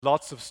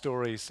lots of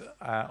stories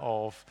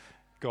of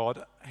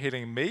God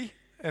healing me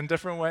in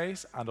different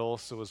ways, and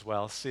also as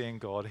well seeing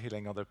God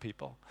healing other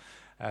people.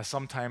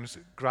 Sometimes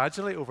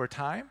gradually over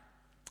time,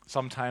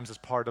 sometimes as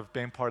part of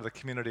being part of the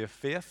community of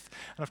faith.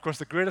 And of course,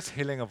 the greatest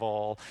healing of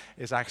all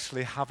is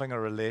actually having a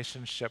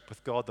relationship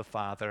with God the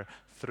Father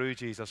through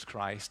Jesus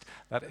Christ.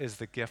 That is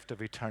the gift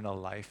of eternal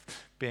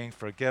life. Being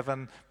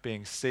forgiven,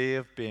 being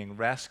saved, being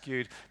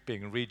rescued,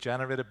 being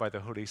regenerated by the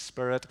Holy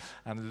Spirit,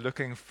 and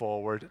looking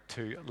forward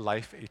to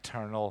life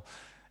eternal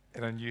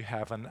in a new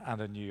heaven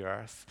and a new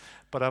earth.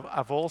 But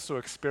I've also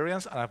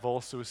experienced and I've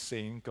also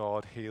seen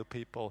God heal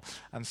people,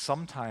 and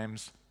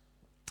sometimes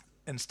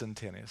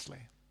instantaneously.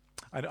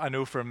 I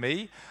know for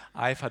me,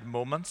 I've had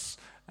moments,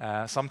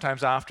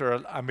 sometimes after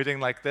a meeting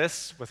like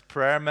this with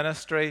prayer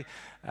ministry,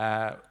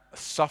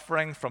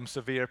 suffering from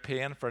severe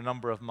pain for a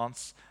number of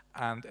months,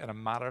 and in a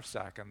matter of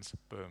seconds,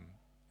 boom,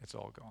 it's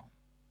all gone.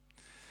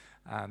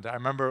 And I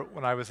remember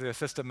when I was the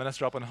assistant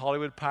minister up in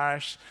Hollywood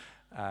Parish,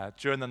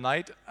 during the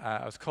night,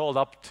 I was called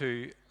up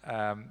to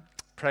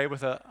pray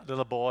with a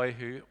little boy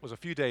who was a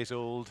few days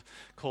old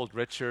called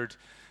Richard,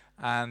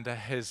 and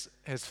his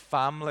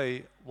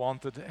family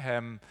wanted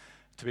him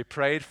to be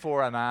prayed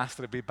for and asked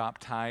that he be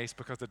baptized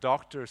because the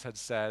doctors had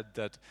said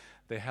that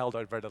they held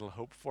out very little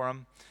hope for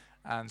him.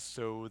 And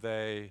so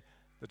the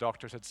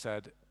doctors had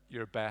said,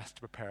 you're best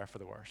to prepare for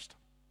the worst.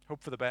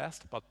 Hope for the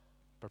best, but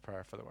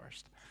prepare for the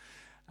worst.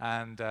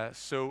 And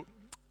so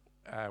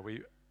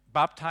we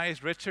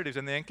baptized Richard. He was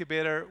in the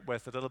incubator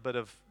with a little bit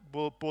of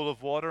bowl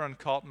of water and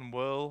cotton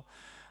wool.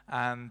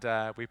 And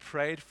we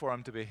prayed for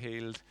him to be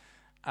healed.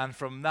 And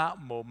from that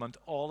moment,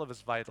 all of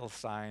his vital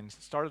signs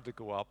started to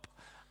go up.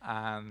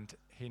 And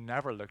he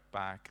never looked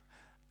back,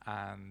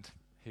 and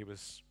he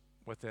was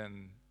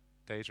within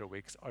days or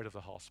weeks out of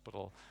the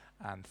hospital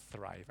and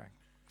thriving.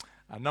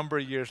 A number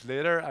of years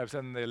later, I was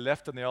in the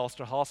lift in the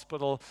Ulster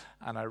Hospital,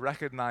 and I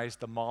recognized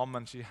the mom,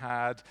 and she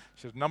had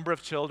a number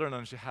of children,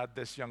 and she had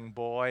this young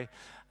boy,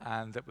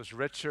 and it was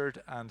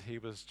Richard, and he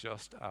was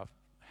just a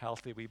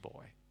healthy wee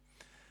boy.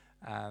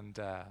 And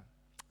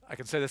I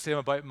can say the same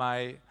about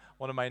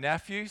one of my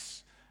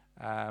nephews.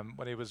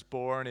 When he was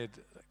born, he had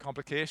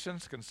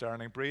complications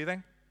concerning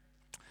breathing,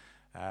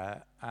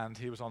 and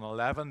he was on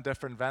 11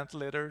 different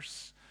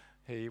ventilators.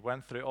 He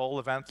went through all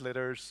the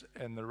ventilators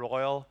in the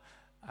Royal,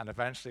 and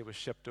eventually was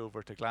shipped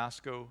over to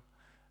Glasgow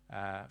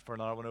for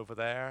another one over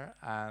there.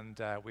 And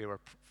we were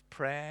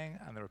praying,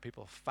 and there were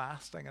people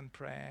fasting and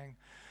praying,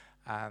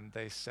 and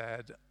they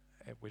said,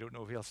 we don't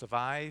know if he'll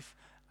survive,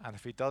 and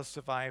if he does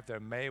survive, there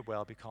may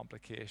well be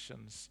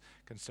complications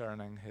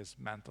concerning his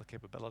mental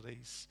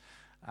capabilities.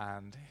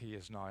 And he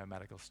is now a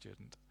medical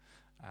student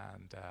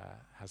and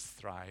has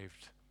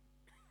thrived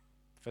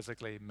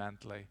physically,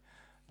 mentally,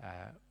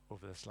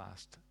 over this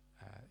last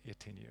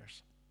 18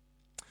 years.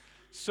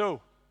 So,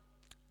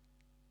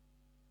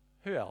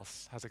 who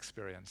else has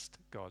experienced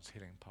God's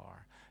healing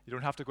power? You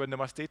don't have to go into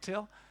much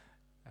detail,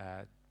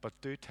 but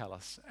do tell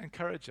us,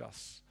 encourage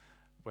us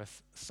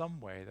with some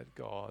way that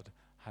God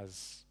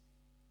has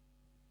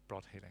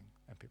brought healing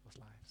in people's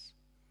lives.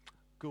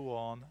 Go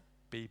on,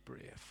 be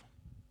brave.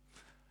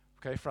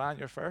 Okay, Fran,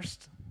 you're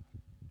first.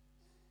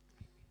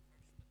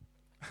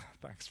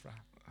 Thanks, Fran.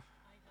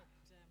 I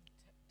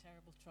had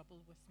terrible trouble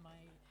with my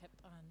hip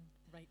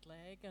and right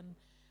leg, and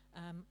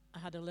I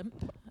had a limp.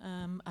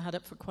 I had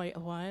it for quite a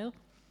while,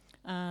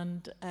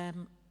 and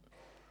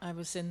I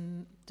was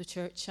in the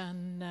church,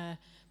 and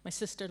my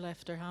sister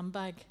left her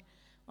handbag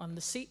on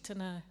the seat,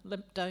 and I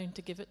limped down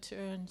to give it to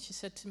her, and she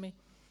said to me,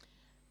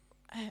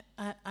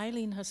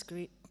 Eileen has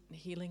great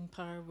healing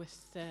power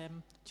with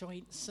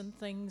joints and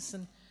things,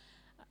 and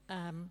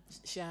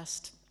she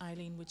asked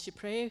Eileen, would she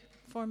pray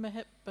for my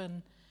hip?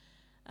 And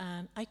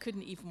I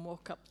couldn't even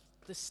walk up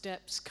the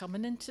steps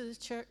coming into the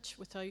church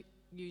without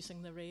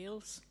using the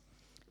rails.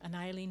 And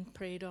Eileen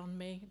prayed on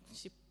me.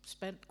 She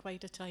spent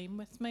quite a time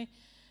with me.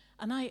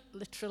 And I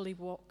literally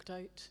walked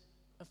out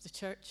of the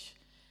church,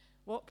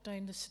 walked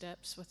down the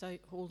steps without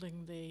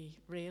holding the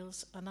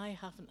rails. And I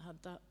haven't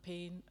had that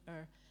pain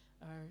or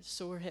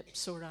sore hip,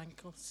 sore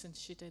ankle since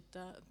she did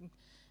that. And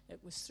it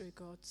was through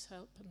God's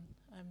help, and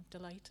I'm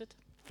delighted.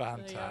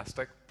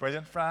 Fantastic.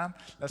 Brilliant, Fran.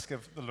 Let's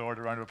give the Lord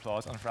a round of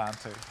applause, and Fran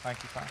too.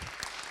 Thank you, Fran.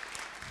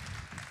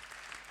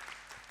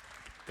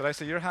 Did I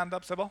see your hand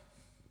up, Sybil?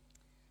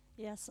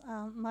 Yes,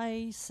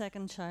 my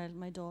second child,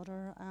 my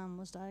daughter,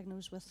 was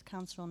diagnosed with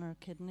cancer on her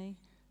kidney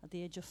at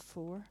the age of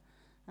 4,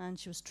 and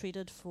she was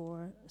treated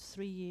for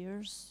 3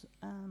 years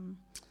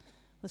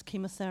with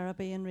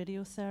chemotherapy and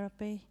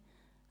radiotherapy.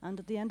 And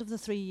at the end of the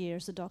 3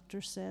 years, the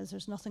doctor says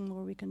there's nothing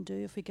more we can do.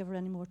 If we give her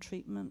any more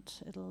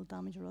treatment, it'll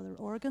damage her other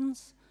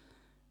organs.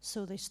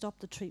 So they stopped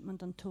the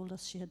treatment and told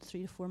us she had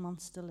 3 to 4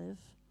 months to live.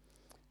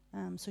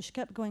 So she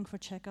kept going for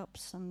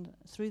checkups, and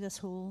through this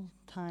whole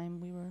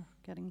time we were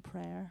getting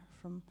prayer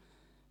from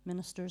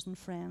ministers and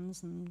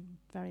friends and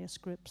various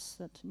groups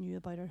that knew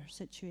about her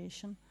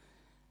situation.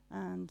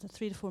 And the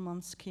 3 to 4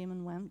 months came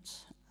and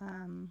went,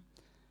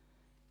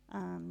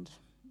 and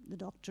the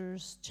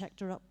doctors checked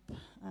her up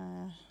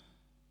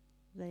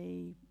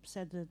They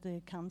said that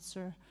the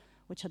cancer,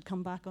 which had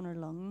come back on her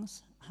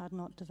lungs, had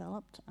not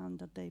developed, and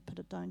that they put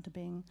it down to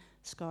being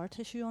scar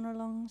tissue on her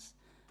lungs.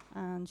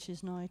 And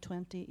she's now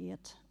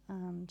 28,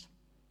 and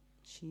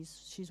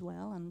she's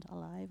well and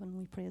alive, and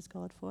we praise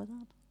God for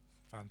that.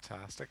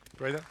 Fantastic.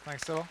 Brilliant.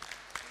 Thanks, Sybil.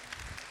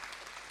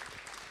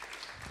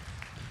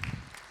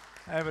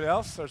 Anybody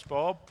else? There's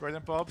Bob.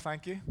 Brilliant, Bob.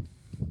 Thank you.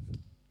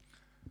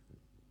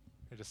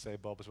 I just say,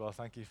 Bob, as well,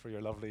 thank you for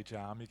your lovely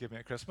jam you gave me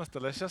at Christmas.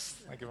 Delicious.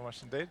 Thank you very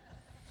much indeed.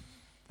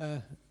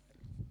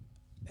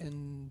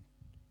 In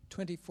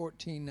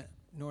 2014,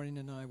 Noreen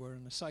and I were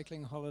on a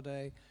cycling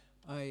holiday.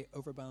 I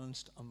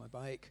overbalanced on my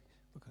bike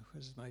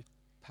because my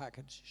pack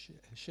had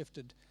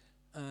shifted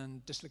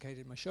and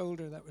dislocated my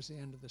shoulder. That was the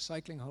end of the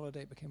cycling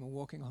holiday. It became a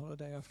walking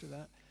holiday after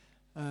that.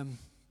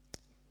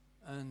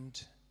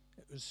 And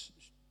it was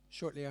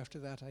shortly after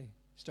that I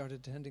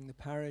started attending the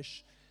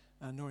parish.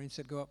 Noreen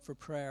said, go up for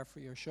prayer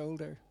for your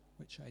shoulder,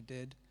 which I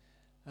did.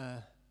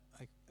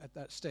 At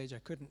that stage, I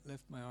couldn't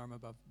lift my arm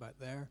above about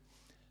there.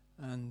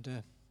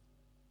 And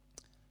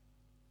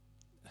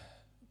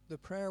the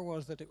prayer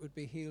was that it would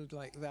be healed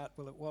like that.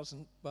 Well, it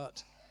wasn't,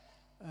 but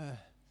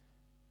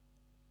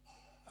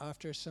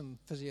after some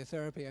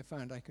physiotherapy, I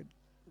found I could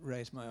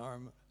raise my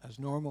arm as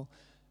normal.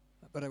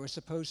 But I was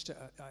supposed to,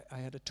 I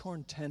had a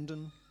torn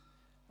tendon,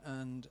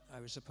 and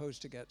I was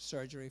supposed to get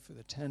surgery for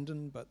the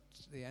tendon, but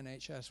the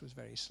NHS was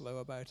very slow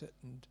about it,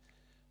 and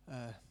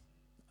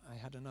I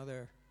had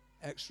another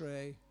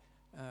x-ray,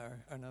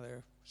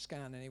 another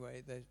scan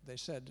anyway. They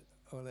said,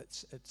 oh,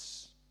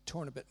 it's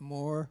torn a bit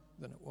more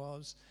than it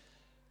was,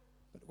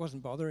 but it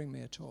wasn't bothering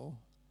me at all.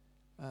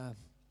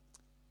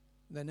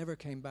 They never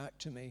came back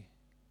to me,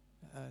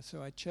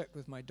 so I checked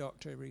with my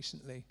doctor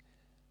recently,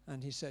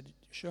 and he said,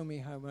 show me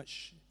how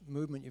much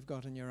movement you've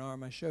got in your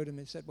arm. I showed him.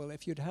 He said, well,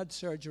 if you'd had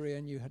surgery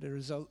and you had a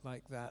result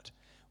like that,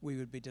 we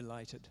would be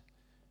delighted.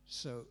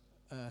 So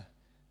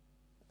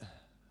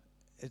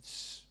it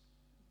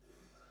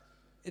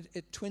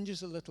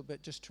twinges a little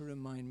bit just to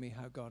remind me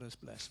how God has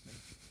blessed me.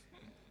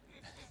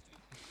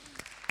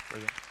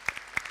 Brilliant.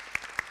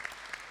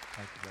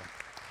 Thank you, Bill.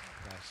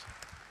 Nice.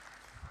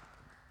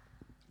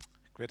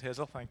 Great,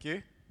 Hazel. Thank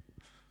you.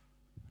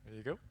 There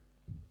you go.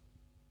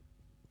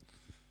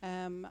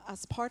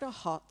 As part of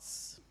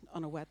HOTS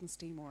on a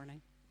Wednesday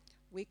morning,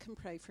 we can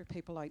pray for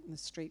people out in the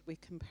street, we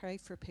can pray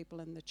for people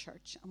in the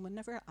church, and we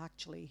never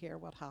actually hear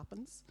what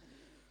happens.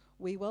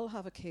 We will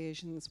have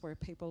occasions where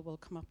people will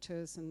come up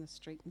to us in the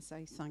street and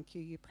say, thank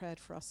you, you prayed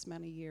for us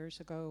many years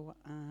ago,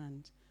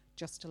 and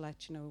just to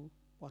let you know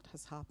what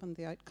has happened,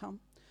 the outcome.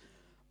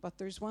 But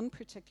there's one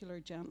particular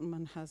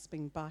gentleman has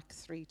been back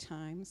 3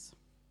 times,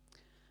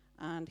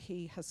 and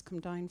he has come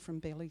down from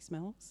Bailey's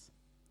Mills,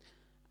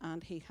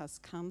 and he has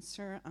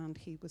cancer, and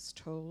he was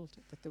told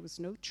that there was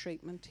no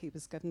treatment. He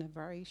was given a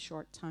very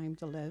short time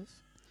to live.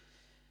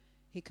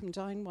 He came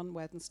down one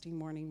Wednesday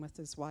morning with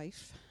his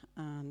wife,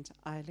 and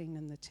Eileen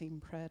and the team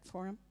prayed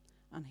for him,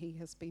 and he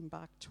has been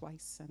back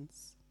twice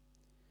since.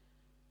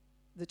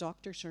 The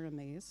doctors are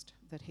amazed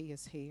that he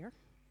is here.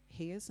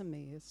 He is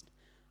amazed,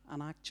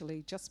 and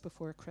actually just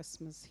before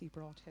Christmas he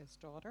brought his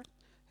daughter,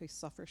 who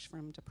suffers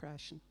from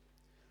depression.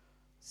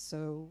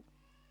 So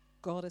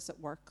God is at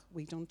work.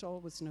 We don't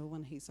always know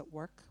when he's at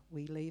work.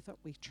 We leave it,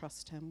 we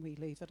trust him, we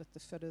leave it at the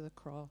foot of the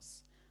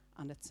cross,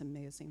 and it's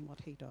amazing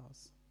what he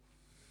does.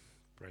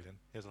 Brilliant.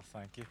 Hazel,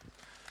 thank you.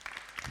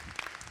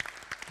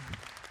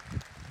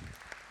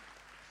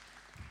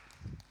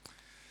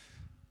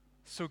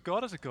 So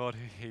God is a God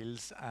who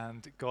heals,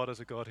 and God is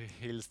a God who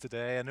heals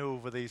today. I know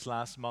over these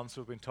last months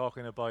we've been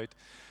talking about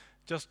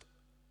just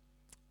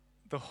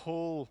the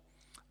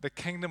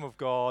kingdom of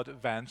God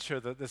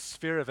venture, the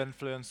sphere of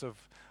influence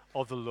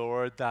of the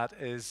Lord that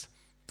is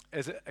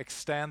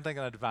extending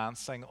and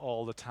advancing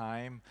all the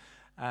time.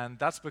 And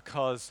that's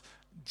because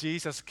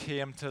Jesus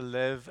came to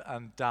live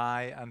and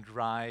die and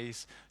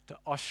rise to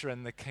usher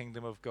in the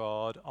kingdom of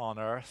God on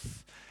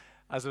earth.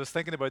 As I was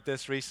thinking about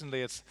this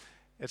recently,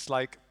 it's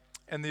like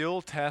in the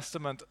Old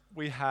Testament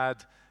we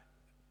had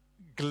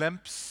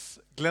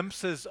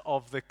glimpses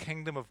of the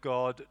kingdom of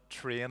God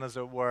train, as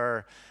it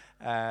were,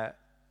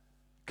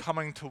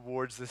 coming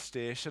towards the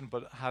station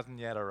but hadn't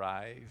yet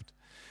arrived.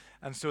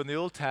 And so in the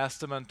Old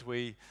Testament,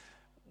 we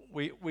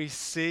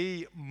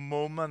see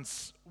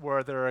moments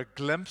where there are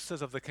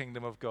glimpses of the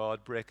kingdom of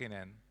God breaking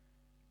in.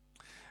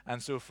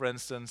 And so, for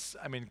instance,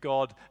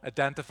 God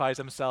identifies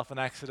himself in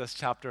Exodus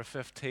chapter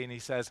 15. He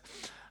says,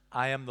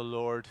 I am the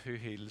Lord who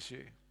heals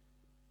you.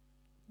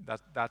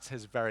 That's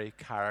his very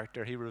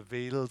character. He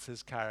reveals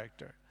his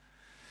character.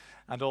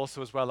 And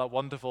also as well, that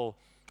wonderful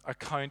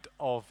account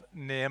of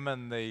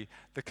Naaman, the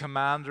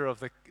commander of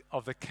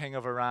the king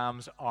of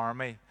Aram's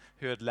army,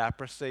 who had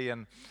leprosy,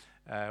 and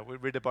we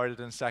read about it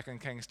in 2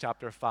 Kings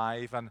chapter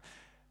 5, and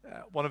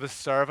one of his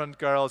servant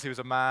girls, he was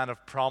a man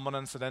of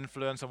prominence and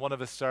influence, and one of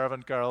his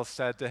servant girls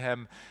said to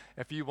him,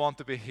 if you want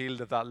to be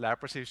healed of that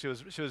leprosy, she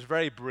was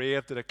very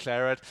brave to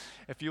declare it,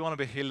 if you want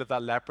to be healed of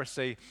that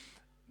leprosy,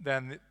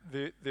 then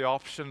the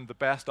option, the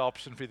best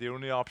option for you, the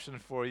only option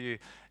for you,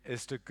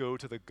 is to go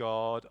to the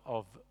God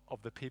of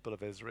the people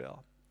of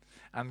Israel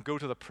and go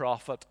to the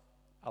prophet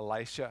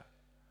Elisha,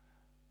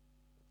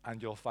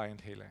 and you'll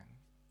find healing.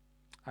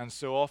 And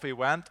so off he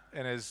went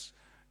in his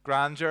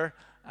grandeur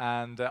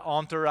and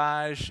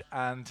entourage,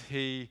 and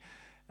he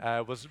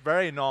was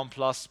very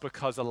nonplussed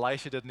because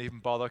Elisha didn't even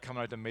bother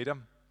coming out to meet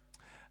him.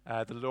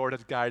 The Lord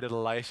had guided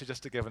Elisha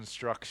just to give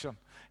instruction.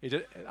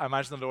 I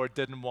imagine the Lord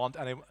didn't want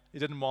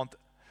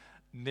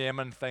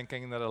Naaman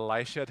thinking that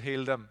Elisha had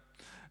healed him.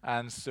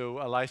 And so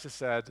Elisha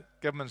said,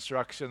 give him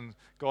instruction,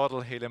 God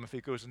will heal him if he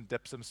goes and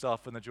dips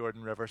himself in the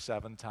Jordan River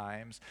 7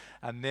 times.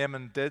 And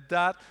Naaman did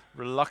that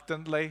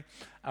reluctantly.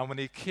 And when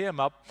he came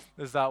up,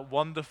 there's that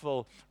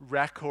wonderful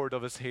record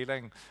of his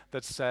healing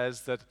that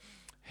says that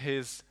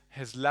his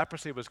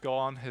leprosy was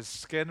gone, his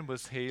skin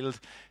was healed,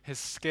 his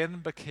skin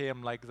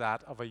became like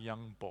that of a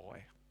young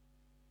boy.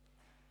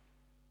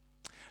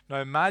 Now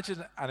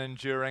imagine an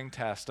enduring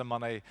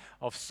testimony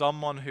of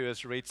someone who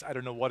has reached, I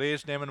don't know what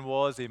age Naaman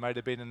was, he might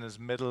have been in his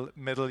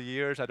middle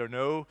years, I don't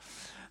know,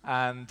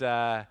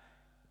 and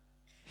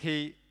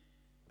he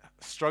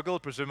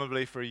struggled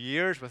presumably for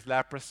years with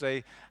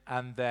leprosy,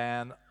 and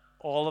then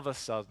all of a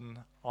sudden,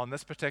 on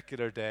this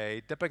particular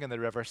day, dipping in the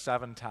river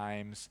 7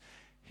 times,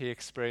 he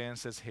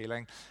experiences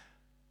healing.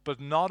 But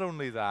not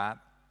only that,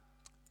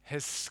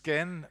 his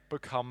skin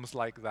becomes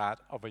like that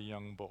of a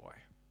young boy.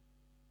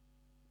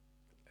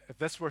 If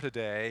this were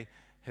today,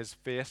 his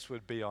face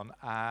would be on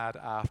ad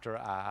after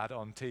ad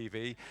on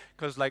TV,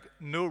 because like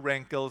no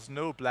wrinkles,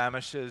 no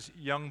blemishes,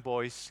 young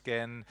boy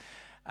skin,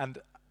 and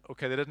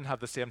okay, they didn't have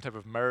the same type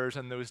of mirrors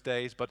in those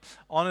days, but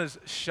on his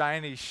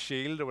shiny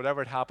shield or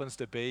whatever it happens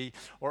to be,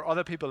 or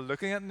other people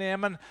looking at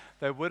Naaman,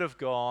 they would have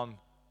gone,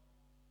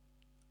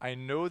 I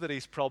know that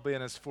he's probably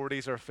in his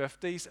 40s or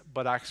 50s,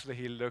 but actually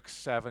he looks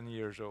 7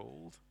 years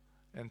old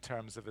in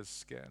terms of his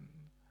skin.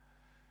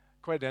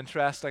 Quite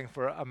interesting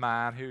for a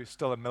man who's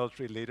still a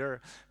military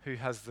leader, who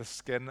has the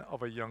skin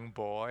of a young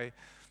boy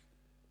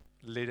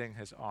leading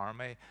his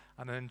army,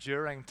 an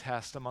enduring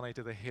testimony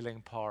to the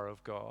healing power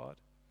of God.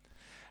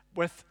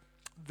 With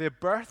the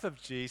birth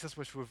of Jesus,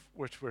 which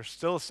we're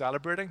still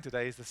celebrating,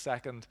 today is the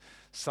second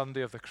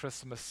Sunday of the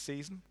Christmas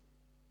season,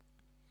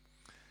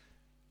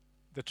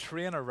 the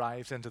train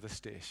arrives into the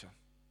station.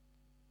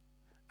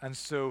 And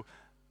so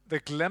the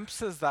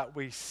glimpses that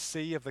we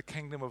see of the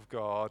kingdom of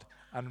God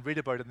and read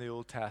about in the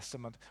Old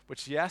Testament,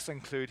 which yes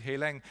include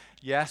healing,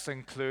 yes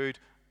include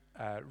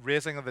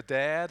raising of the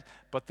dead,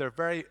 but they're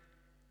very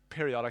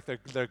periodic,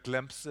 they're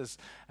glimpses.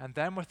 And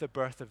then with the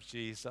birth of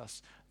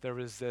Jesus, there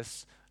is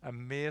this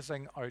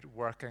amazing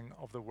outworking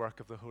of the work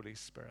of the Holy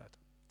Spirit.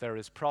 There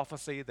is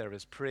prophecy, there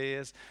is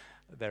praise,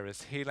 there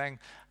is healing.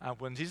 And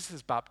when Jesus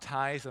is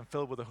baptized and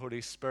filled with the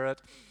Holy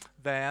Spirit,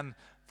 then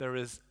there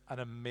is an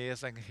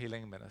amazing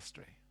healing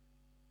ministry.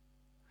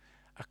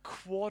 A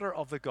quarter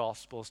of the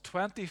Gospels,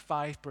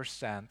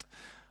 25%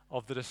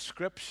 of the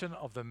description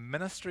of the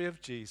ministry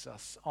of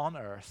Jesus on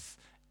earth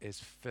is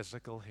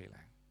physical healing.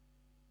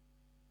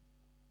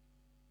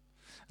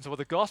 And so what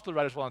the Gospel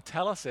writers want to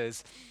tell us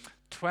is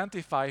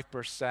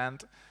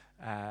 25%,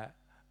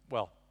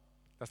 well,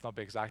 let's not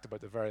be exact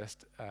about the various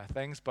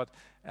things, but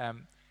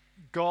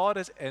God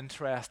is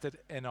interested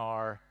in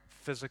our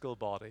physical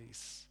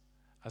bodies.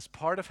 As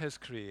part of his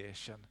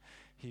creation,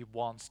 he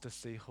wants to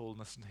see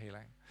wholeness and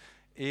healing.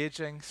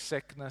 Aging,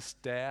 sickness,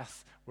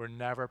 death were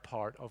never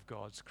part of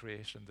God's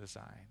creation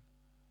design.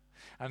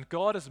 And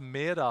God has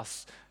made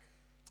us,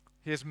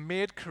 he has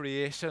made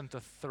creation to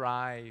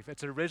thrive.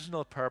 Its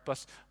original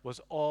purpose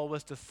was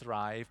always to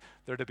thrive.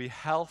 There to be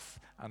health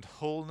and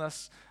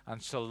wholeness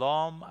and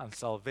shalom and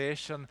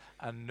salvation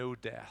and no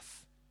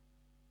death.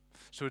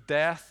 So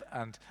death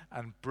and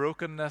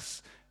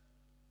brokenness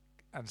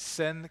and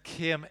sin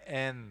came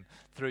in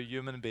through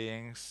human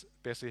beings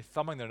basically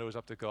thumbing their nose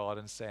up to God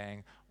and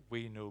saying,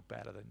 we know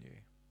better than you.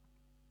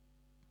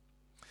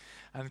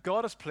 And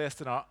God has placed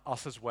in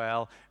us as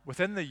well,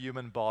 within the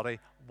human body,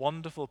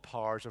 wonderful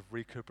powers of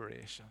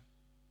recuperation.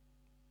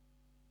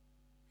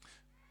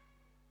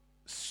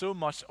 So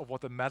much of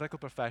what the medical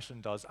profession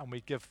does, and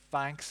we give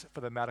thanks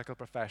for the medical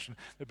profession.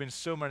 There have been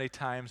so many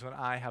times when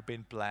I have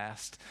been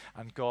blessed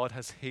and God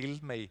has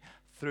healed me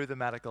through the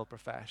medical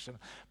profession.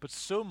 But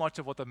so much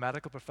of what the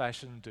medical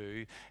profession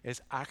do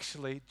is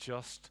actually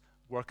just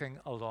working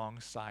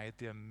alongside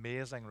the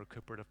amazing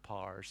recuperative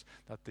powers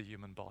that the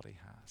human body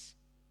has.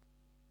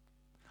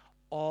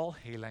 All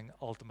healing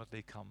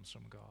ultimately comes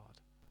from God.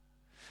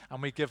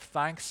 And we give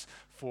thanks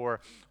for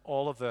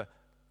all of the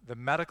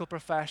medical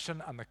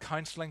profession and the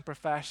counseling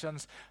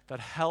professions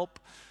that help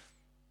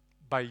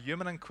by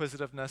human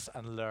inquisitiveness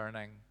and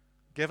learning,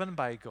 given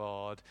by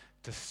God,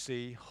 to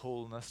see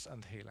wholeness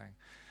and healing.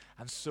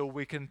 And so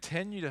we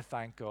continue to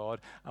thank God,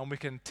 and we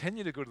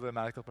continue to go to the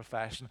medical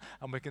profession,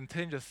 and we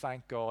continue to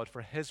thank God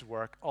for his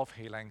work of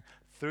healing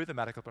through the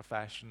medical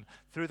profession,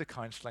 through the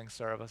counseling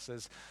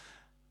services.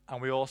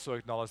 And we also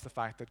acknowledge the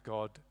fact that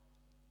God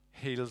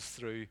heals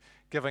through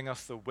giving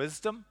us the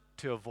wisdom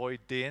to avoid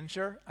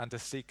danger and to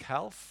seek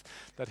health,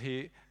 that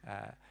he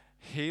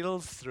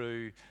heals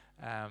through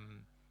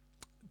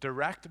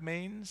direct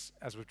means,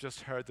 as we've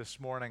just heard this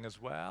morning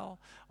as well,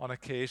 on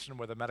occasion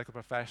where the medical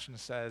profession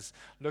says,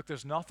 look,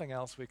 there's nothing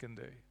else we can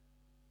do.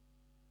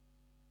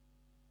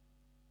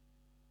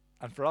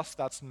 And for us,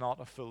 that's not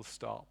a full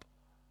stop.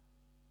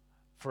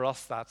 For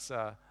us, that's,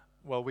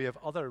 we have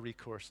other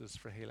recourses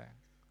for healing.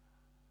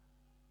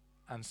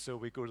 And so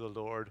we go to the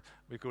Lord,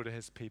 we go to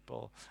his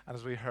people. And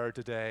as we heard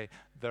today,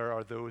 there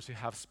are those who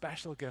have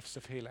special gifts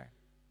of healing.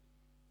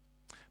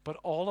 But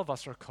all of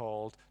us are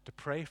called to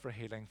pray for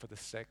healing for the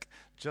sick,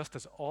 just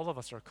as all of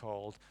us are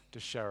called to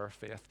share our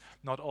faith.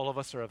 Not all of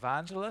us are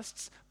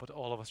evangelists, but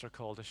all of us are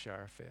called to share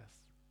our faith.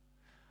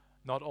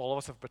 Not all of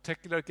us have a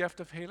particular gift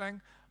of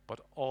healing, but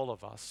all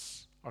of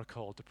us are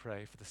called to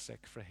pray for the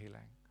sick for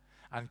healing.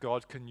 And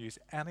God can use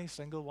any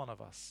single one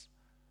of us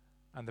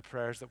and the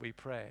prayers that we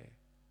pray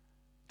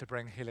to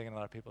bring healing in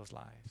other people's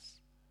lives.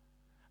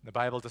 The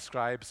Bible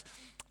describes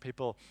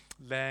people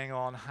laying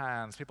on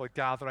hands, people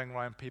gathering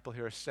around people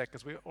who are sick,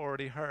 as we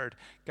already heard,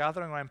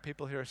 gathering around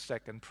people who are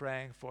sick and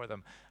praying for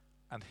them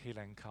and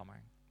healing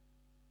coming.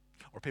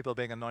 Or people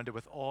being anointed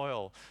with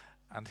oil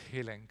and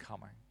healing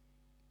coming.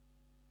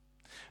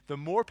 The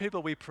more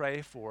people we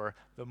pray for,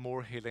 the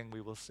more healing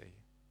we will see.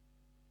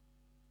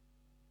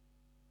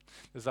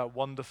 There's that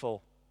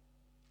wonderful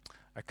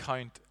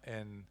account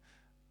in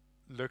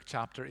Luke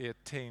chapter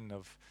 18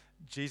 of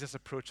Jesus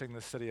approaching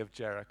the city of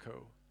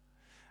Jericho.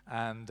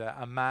 And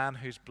a man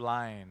who's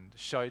blind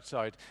shouts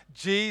out,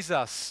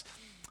 Jesus,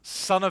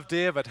 Son of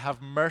David,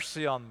 have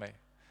mercy on me.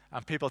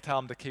 And people tell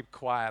him to keep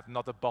quiet,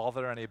 not to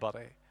bother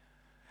anybody.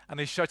 And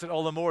he shouts it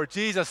all the more,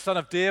 Jesus, Son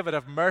of David,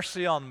 have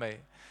mercy on me.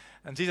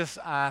 And Jesus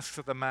asks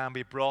that the man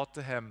be brought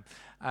to him.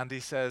 And he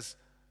says,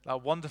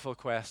 that wonderful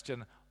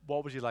question,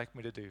 what would you like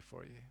me to do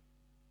for you?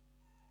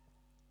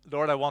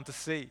 Lord, I want to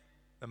see,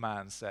 the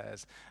man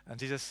says. And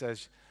Jesus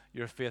says,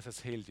 your faith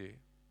has healed you.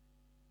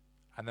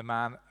 And the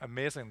man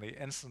amazingly,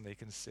 instantly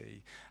can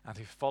see. And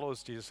he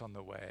follows Jesus on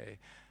the way,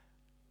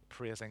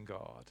 praising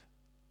God.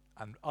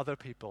 And other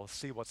people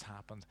see what's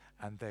happened,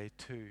 and they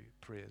too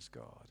praise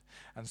God.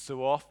 And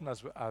so often,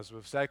 as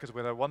we've said, because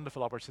we had a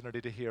wonderful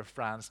opportunity to hear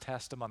Fran's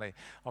testimony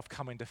of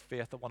coming to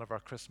faith at one of our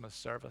Christmas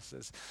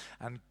services.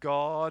 And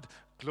God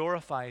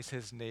glorifies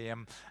his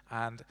name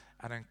and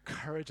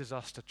encourages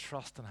us to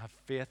trust and have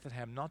faith in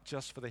him, not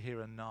just for the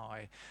here and now,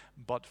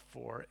 but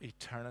for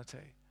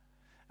eternity.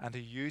 And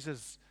he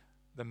uses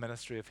the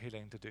ministry of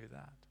healing to do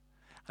that.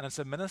 And it's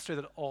a ministry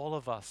that all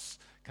of us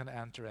can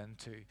enter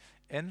into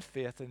in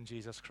faith in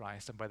Jesus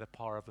Christ and by the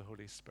power of the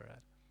Holy Spirit.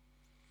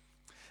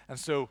 And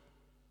so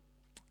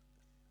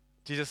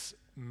Jesus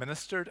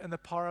ministered in the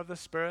power of the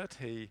Spirit.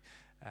 He,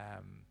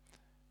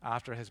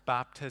 after his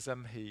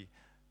baptism, he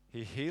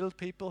healed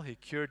people, he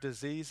cured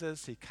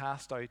diseases, he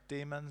cast out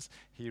demons,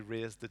 he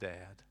raised the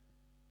dead.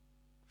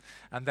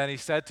 And then he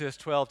said to his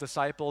 12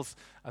 disciples,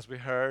 as we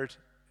heard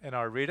in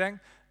our reading,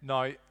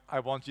 now I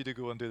want you to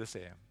go and do the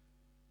same.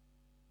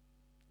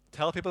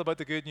 Tell people about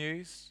the good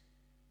news,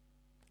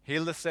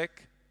 heal the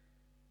sick,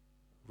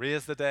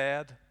 raise the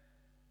dead,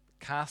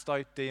 cast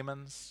out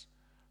demons.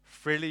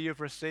 Freely you've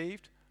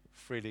received,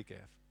 freely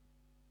give.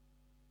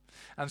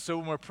 And so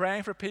when we're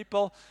praying for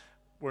people,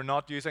 we're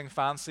not using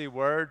fancy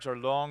words or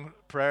long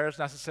prayers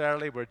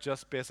necessarily. We're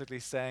just basically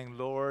saying,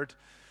 Lord,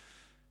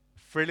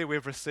 freely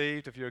we've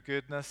received of your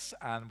goodness,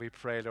 and we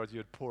pray, Lord,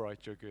 you'd pour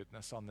out your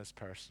goodness on this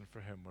person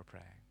for whom we're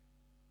praying.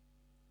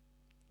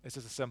 This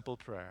is a simple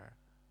prayer.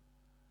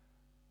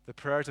 The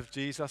prayers of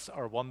Jesus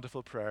are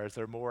wonderful prayers.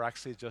 They're more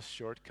actually just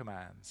short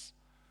commands.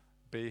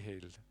 Be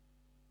healed.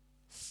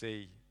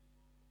 See.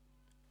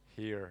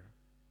 Hear.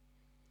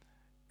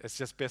 It's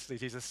just basically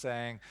Jesus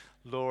saying,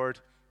 Lord,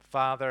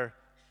 Father,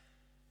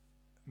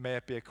 may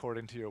it be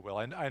according to your will.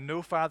 I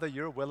know, Father,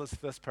 your will is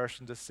for this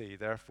person to see.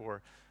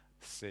 Therefore,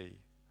 see.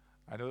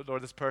 I know,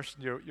 Lord, this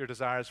person, your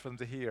desire is for them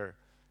to hear.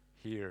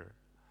 Hear.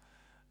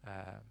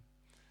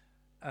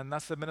 And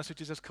that's the ministry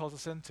Jesus calls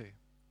us into.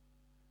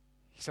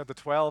 He sent the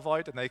 12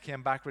 out and they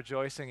came back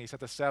rejoicing. He sent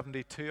the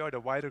 72 out, a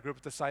wider group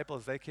of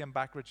disciples. They came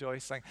back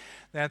rejoicing.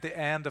 Then at the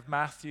end of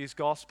Matthew's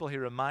gospel, he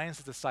reminds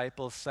the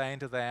disciples, saying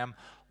to them,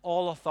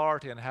 all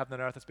authority in heaven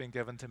and earth has been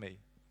given to me.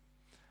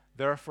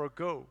 Therefore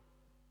go,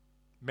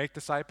 make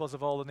disciples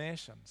of all the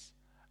nations,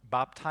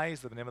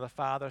 baptize them in the name of the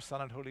Father,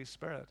 Son, and Holy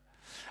Spirit,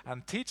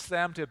 and teach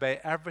them to obey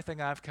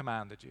everything I've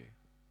commanded you.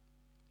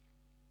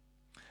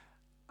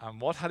 And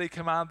what had he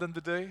commanded them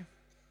to do?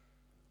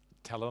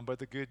 Tell them about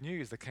the good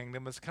news. The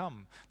kingdom has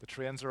come. The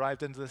train's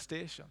arrived into the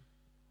station.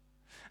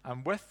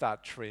 And with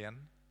that train,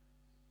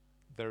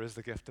 there is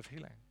the gift of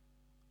healing.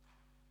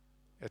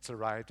 It's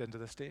arrived into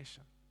the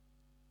station.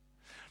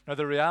 Now,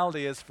 the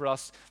reality is for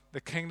us,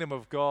 the kingdom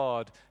of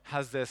God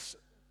has this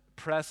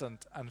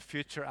present and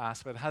future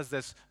aspect. It has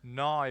this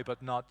now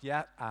but not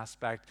yet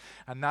aspect.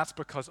 And that's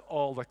because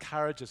all the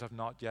carriages have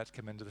not yet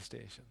come into the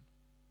station.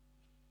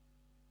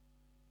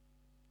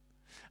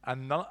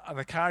 And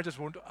the carriages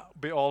won't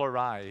be all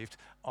arrived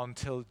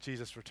until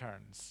Jesus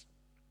returns.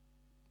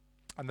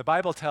 And the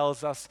Bible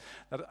tells us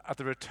that at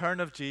the return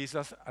of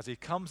Jesus, as he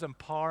comes in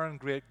power and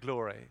great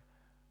glory,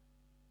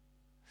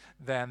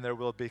 then there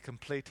will be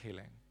complete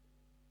healing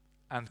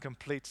and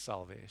complete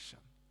salvation.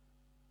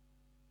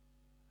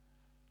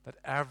 That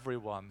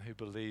everyone who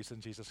believes in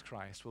Jesus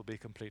Christ will be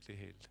completely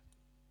healed.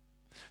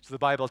 So the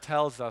Bible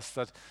tells us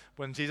that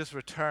when Jesus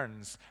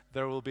returns,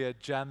 there will be a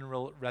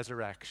general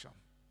resurrection.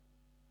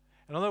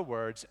 In other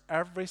words,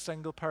 every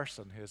single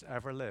person who has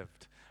ever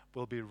lived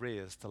will be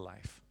raised to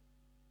life.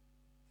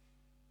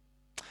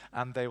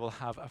 And they will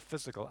have a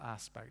physical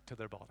aspect to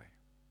their body.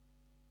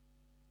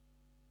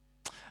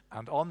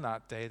 And on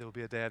that day, there will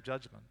be a day of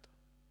judgment.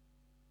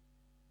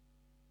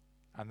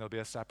 And there'll be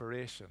a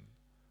separation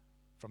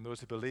from those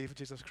who believe in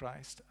Jesus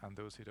Christ and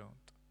those who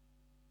don't.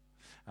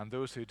 And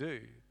those who do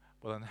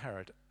will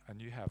inherit a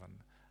new heaven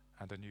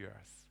and a new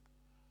earth,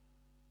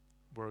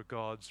 where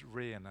God's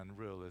reign and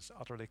rule is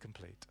utterly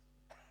complete.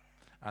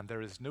 And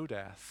there is no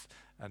death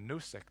and no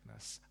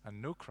sickness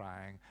and no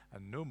crying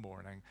and no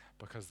mourning,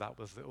 because that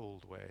was the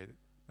old way,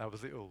 that was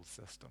the old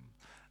system,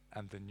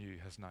 and the new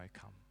has now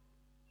come.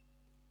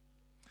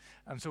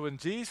 And so when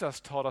Jesus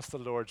taught us the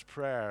Lord's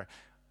Prayer,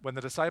 when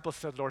the disciples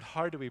said, Lord,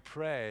 how do we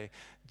pray?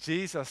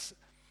 Jesus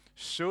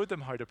showed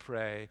them how to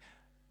pray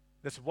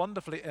this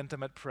wonderfully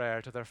intimate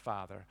prayer to their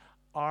Father.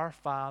 Our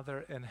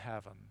Father in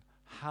heaven,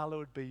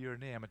 hallowed be your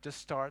name. It just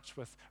starts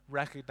with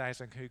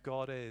recognizing who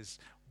God is,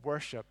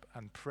 worship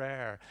and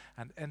prayer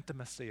and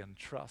intimacy and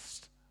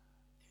trust.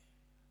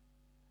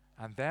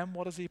 And then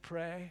what does he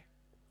pray?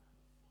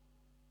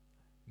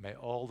 May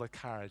all the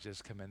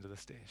carriages come into the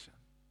station.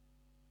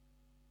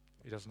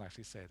 He doesn't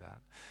actually say that.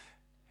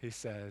 He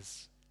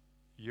says,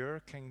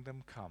 your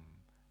kingdom come,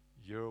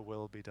 your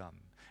will be done.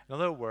 In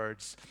other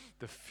words,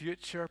 the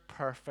future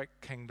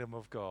perfect kingdom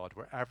of God,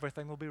 where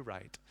everything will be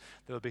right,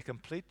 there will be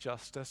complete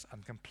justice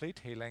and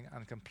complete healing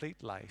and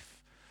complete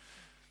life.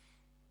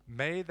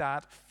 May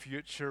that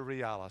future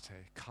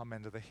reality come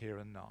into the here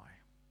and now.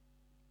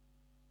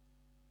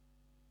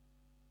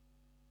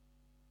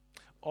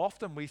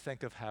 Often we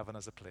think of heaven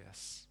as a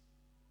place.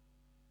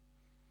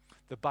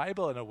 The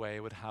Bible, in a way,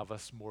 would have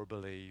us more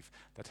believe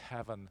that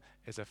heaven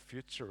is a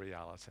future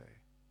reality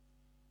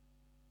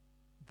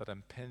that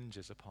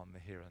impinges upon the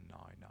here and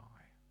now.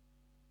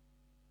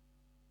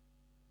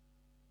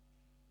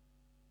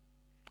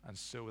 And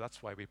so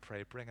that's why we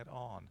pray, bring it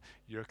on.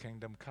 Your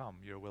kingdom come,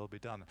 your will be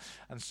done.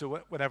 And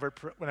so whenever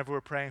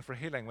we're praying for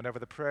healing, whenever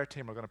the prayer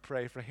team are going to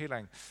pray for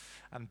healing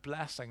and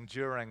blessing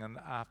during and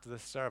after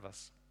this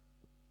service,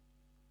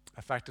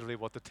 effectively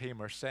what the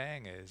team are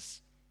saying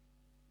is,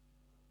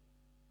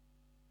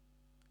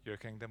 your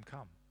kingdom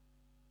come.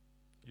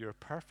 Your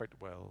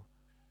perfect will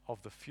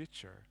of the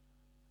future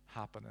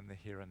happen in the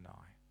here and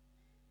now.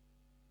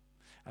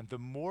 And the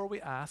more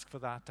we ask for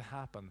that to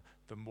happen,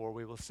 the more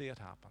we will see it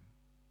happen.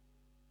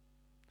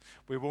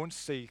 We won't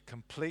see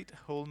complete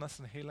wholeness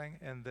and healing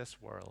in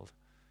this world,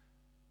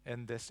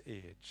 in this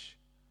age.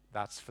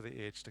 That's for the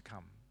age to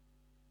come.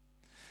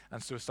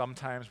 And so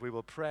sometimes we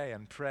will pray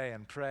and pray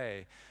and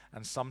pray,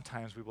 and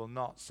sometimes we will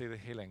not see the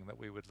healing that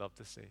we would love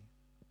to see.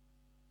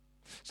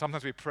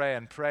 Sometimes we pray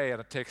and pray,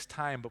 and it takes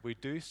time, but we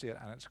do see it,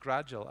 and it's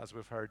gradual, as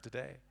we've heard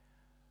today.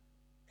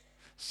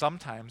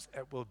 Sometimes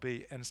it will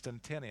be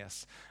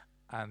instantaneous,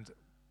 and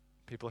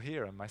people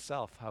here and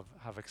myself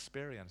have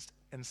experienced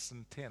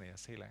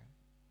instantaneous healing.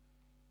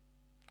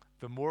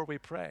 The more we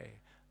pray,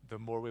 the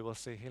more we will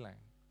see healing.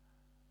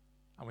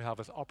 And we have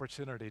this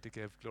opportunity to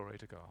give glory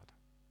to God.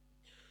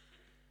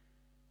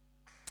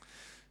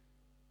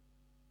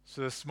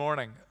 So this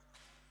morning,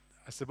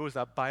 I suppose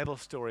that Bible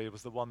story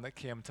was the one that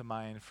came to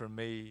mind for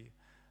me.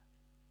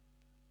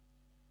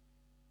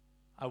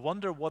 I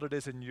wonder what it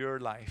is in your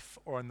life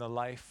or in the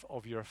life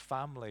of your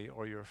family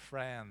or your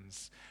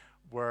friends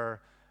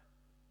where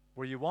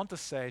you want to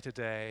say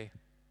today,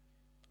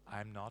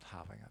 I'm not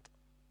having it.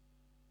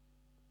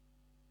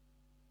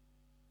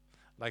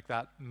 Like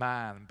that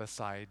man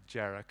beside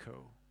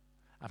Jericho.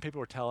 And people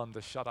were telling him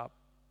to shut up.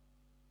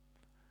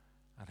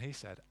 And he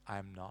said,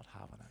 I'm not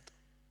having it.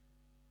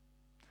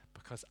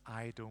 Because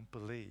I don't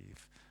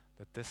believe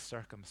that this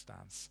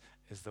circumstance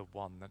is the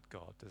one that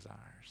God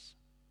desires.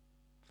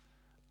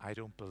 I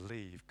don't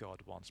believe God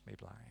wants me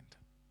blind.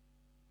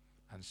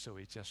 And so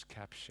he just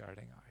kept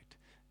shouting out,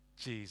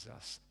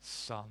 Jesus,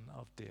 Son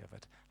of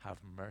David, have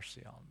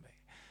mercy on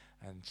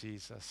me. And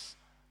Jesus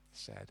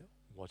said,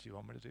 what do you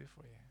want me to do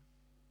for you?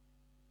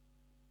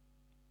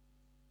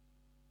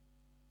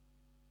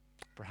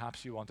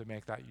 Perhaps you want to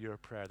make that your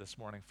prayer this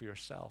morning for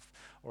yourself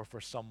or for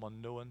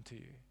someone known to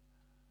you.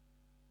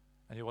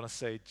 And you want to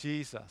say,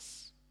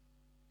 Jesus,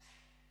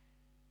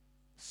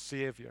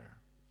 Savior,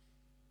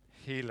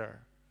 Healer,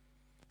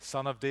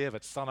 Son of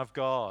David, Son of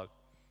God,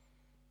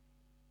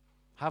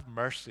 have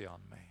mercy on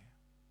me.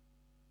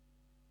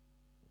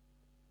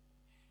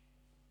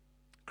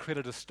 Create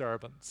a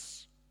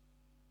disturbance.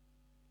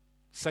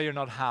 Say you're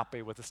not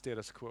happy with the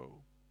status quo.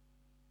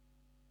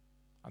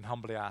 And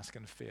humbly ask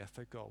in faith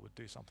that God would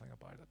do something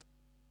about it.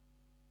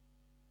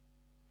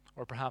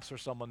 Or perhaps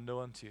there's someone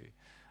known to you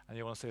and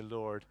you want to say,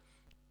 Lord,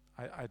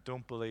 I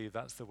don't believe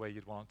that's the way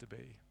you'd want it to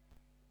be.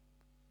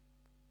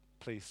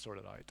 Please sort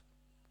it out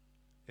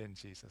in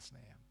Jesus'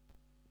 name.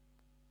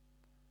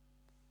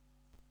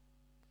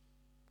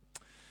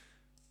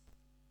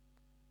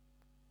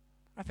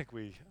 I think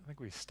we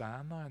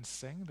stand now and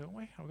sing, don't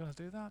we? Are we going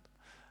to do that?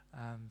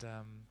 And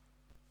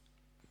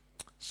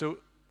so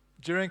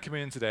during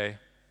communion today,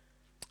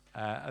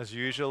 as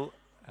usual,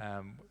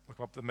 we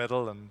come up the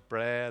middle and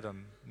bread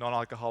and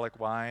non-alcoholic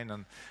wine,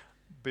 and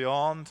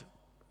beyond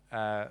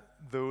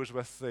those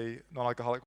with the non-alcoholic